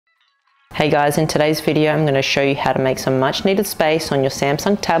Hey guys, in today's video I'm going to show you how to make some much needed space on your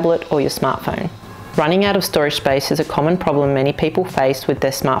Samsung tablet or your smartphone. Running out of storage space is a common problem many people face with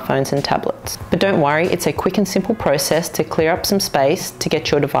their smartphones and tablets. But don't worry, it's a quick and simple process to clear up some space to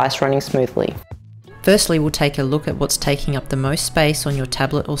get your device running smoothly. Firstly, we'll take a look at what's taking up the most space on your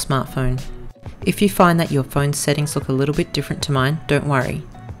tablet or smartphone. If you find that your phone's settings look a little bit different to mine, don't worry.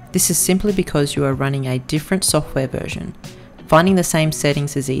 This is simply because you are running a different software version. Finding the same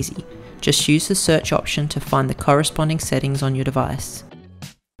settings is easy. Just use the search option to find the corresponding settings on your device.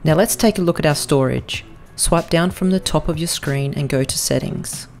 Now let's take a look at our storage. Swipe down from the top of your screen and go to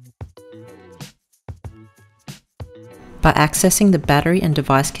Settings. By accessing the Battery and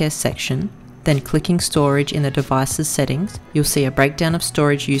Device Care section, then clicking Storage in the device's settings, you'll see a breakdown of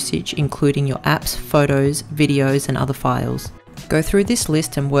storage usage including your apps, photos, videos and other files. Go through this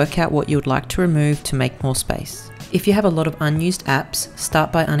list and work out what you would like to remove to make more space. If you have a lot of unused apps,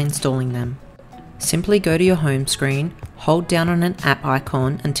 start by uninstalling them. Simply go to your home screen, hold down on an app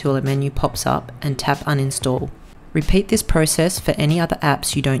icon until a menu pops up and tap Uninstall. Repeat this process for any other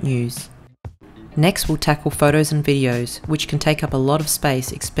apps you don't use. Next, we'll tackle photos and videos, which can take up a lot of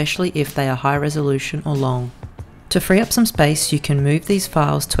space, especially if they are high resolution or long. To free up some space, you can move these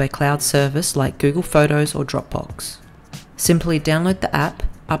files to a cloud service like Google Photos or Dropbox. Simply download the app,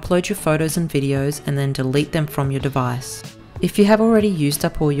 upload your photos and videos, and then delete them from your device. If you have already used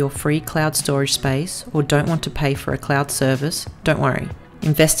up all your free cloud storage space or don't want to pay for a cloud service, don't worry.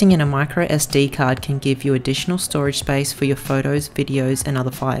 Investing in a micro SD card can give you additional storage space for your photos, videos, and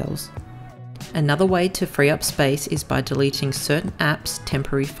other files. Another way to free up space is by deleting certain apps'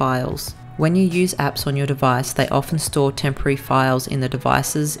 temporary files. When you use apps on your device, they often store temporary files in the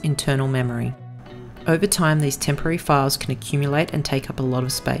device's internal memory. Over time, these temporary files can accumulate and take up a lot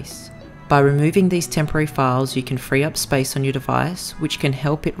of space. By removing these temporary files, you can free up space on your device, which can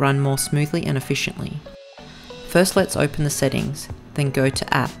help it run more smoothly and efficiently. First, let's open the settings, then go to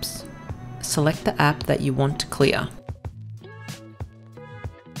Apps. Select the app that you want to clear.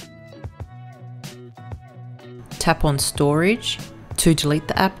 Tap on Storage. To delete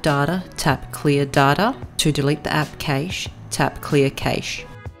the app data, tap Clear Data. To delete the app cache, tap Clear Cache.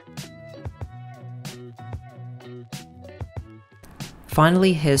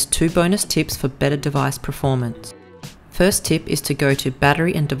 Finally, here's 2 bonus tips for better device performance. First tip is to go to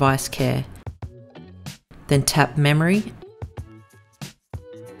Battery and Device Care. Then tap Memory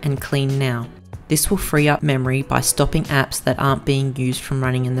and Clean Now. This will free up memory by stopping apps that aren't being used from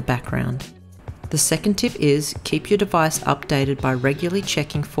running in the background. The second tip is keep your device updated by regularly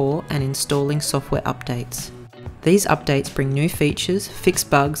checking for and installing software updates. These updates bring new features, fix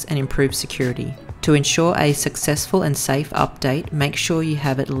bugs, and improve security. To ensure a successful and safe update, make sure you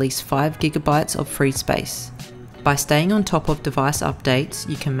have at least 5 GB of free space. By staying on top of device updates,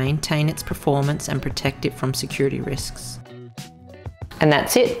 you can maintain its performance and protect it from security risks. And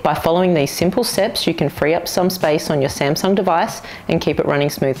that's it. By following these simple steps, you can free up some space on your Samsung device and keep it running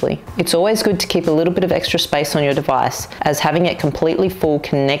smoothly. It's always good to keep a little bit of extra space on your device, as having it completely full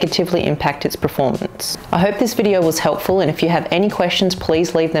can negatively impact its performance. I hope this video was helpful, and if you have any questions,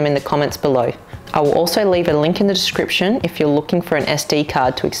 please leave them in the comments below. I will also leave a link in the description if you're looking for an SD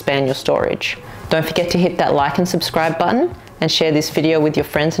card to expand your storage. Don't forget to hit that like and subscribe button and share this video with your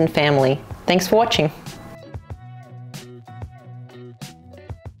friends and family. Thanks for watching.